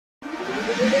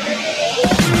If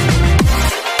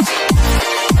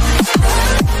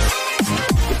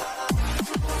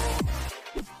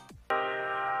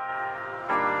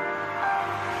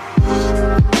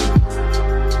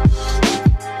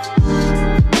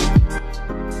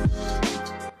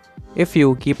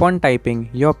you keep on typing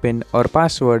your PIN or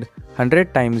password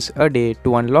 100 times a day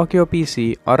to unlock your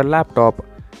PC or a laptop,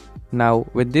 now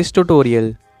with this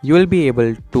tutorial, you will be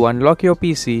able to unlock your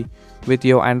PC with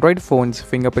your Android phone's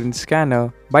fingerprint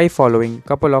scanner by following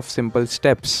couple of simple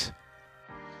steps.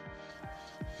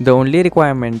 The only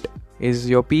requirement is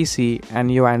your PC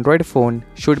and your Android phone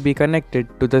should be connected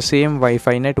to the same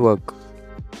Wi-Fi network.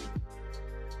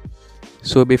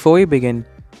 So before we begin,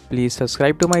 please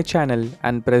subscribe to my channel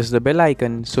and press the bell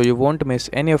icon so you won't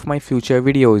miss any of my future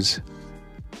videos.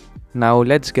 Now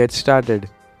let's get started.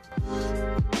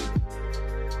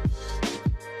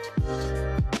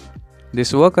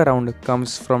 This workaround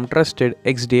comes from trusted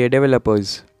XDA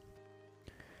developers.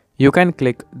 You can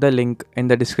click the link in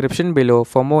the description below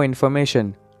for more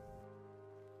information.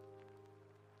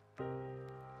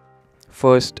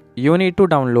 First, you need to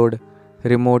download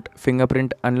Remote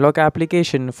Fingerprint Unlock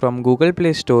application from Google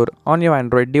Play Store on your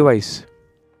Android device.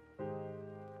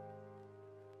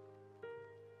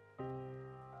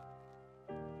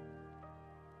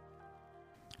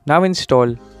 Now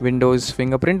install Windows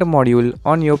Fingerprint module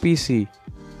on your PC.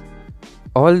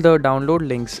 All the download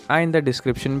links are in the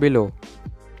description below.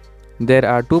 There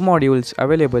are two modules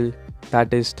available,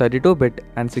 that is 32-bit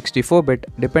and 64-bit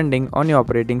depending on your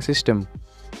operating system.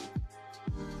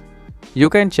 You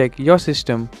can check your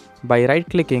system by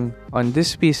right-clicking on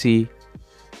this PC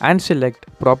and select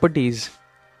Properties,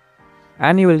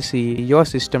 and you will see your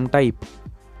system type.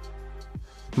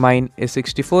 Mine is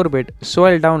 64-bit, so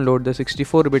I'll download the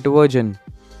 64-bit version.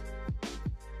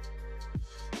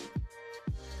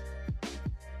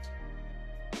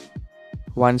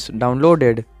 Once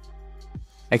downloaded,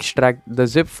 extract the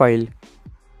zip file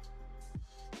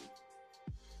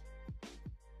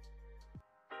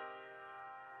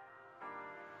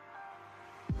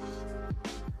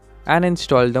and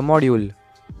install the module.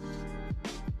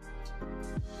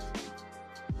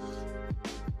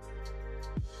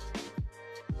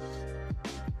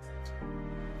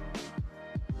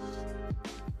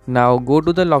 Now go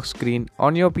to the lock screen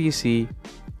on your PC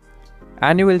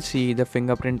and you will see the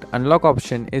fingerprint unlock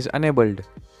option is enabled.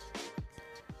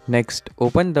 Next,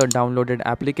 open the downloaded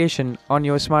application on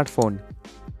your smartphone.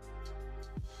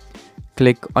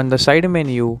 Click on the side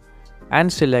menu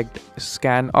and select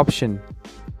Scan option.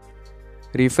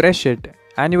 Refresh it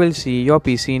and you will see your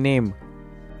PC name.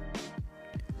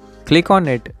 Click on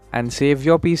it and save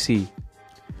your PC.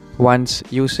 Once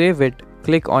you save it,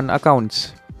 click on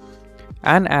Accounts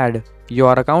and add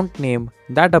your account name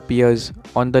that appears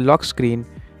on the lock screen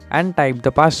and type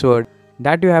the password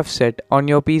that you have set on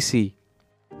your PC.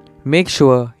 Make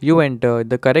sure you enter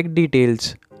the correct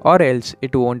details or else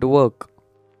it won't work.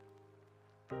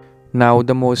 Now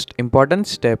the most important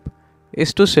step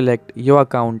is to select your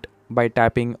account by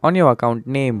tapping on your account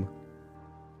name.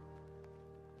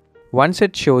 Once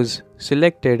it shows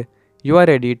selected, you are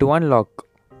ready to unlock.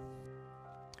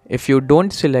 If you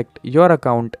don't select your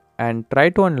account and try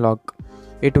to unlock,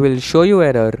 it will show you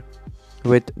error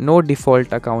with no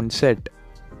default account set.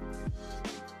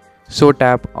 So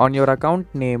tap on your account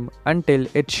name until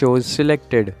it shows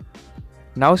selected.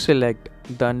 Now select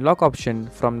the unlock option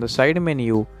from the side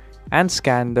menu and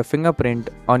scan the fingerprint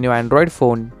on your Android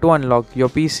phone to unlock your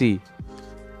PC.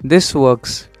 This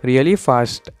works really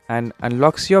fast and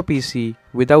unlocks your PC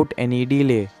without any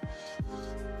delay.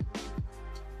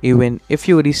 Even if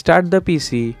you restart the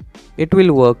PC, it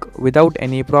will work without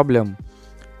any problem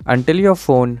until your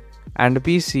phone and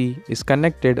PC is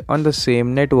connected on the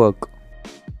same network.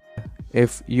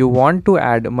 If you want to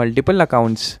add multiple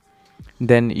accounts,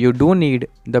 then you do need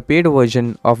the paid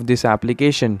version of this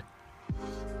application.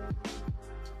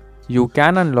 You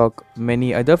can unlock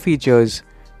many other features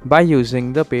by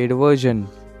using the paid version.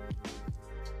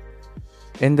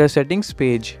 In the settings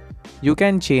page, you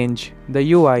can change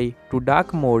the UI to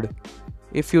dark mode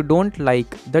if you don't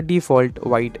like the default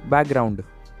white background.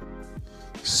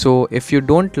 So if you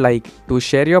don't like to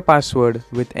share your password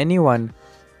with anyone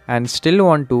and still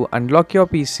want to unlock your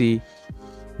PC,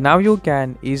 now you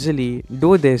can easily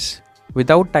do this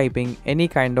without typing any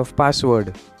kind of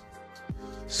password.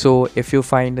 So if you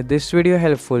find this video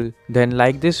helpful, then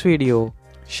like this video,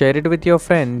 share it with your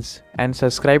friends and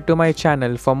subscribe to my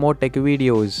channel for more tech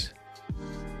videos.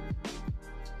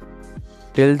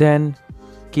 Till then,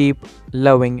 keep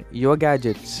loving your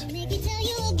gadgets.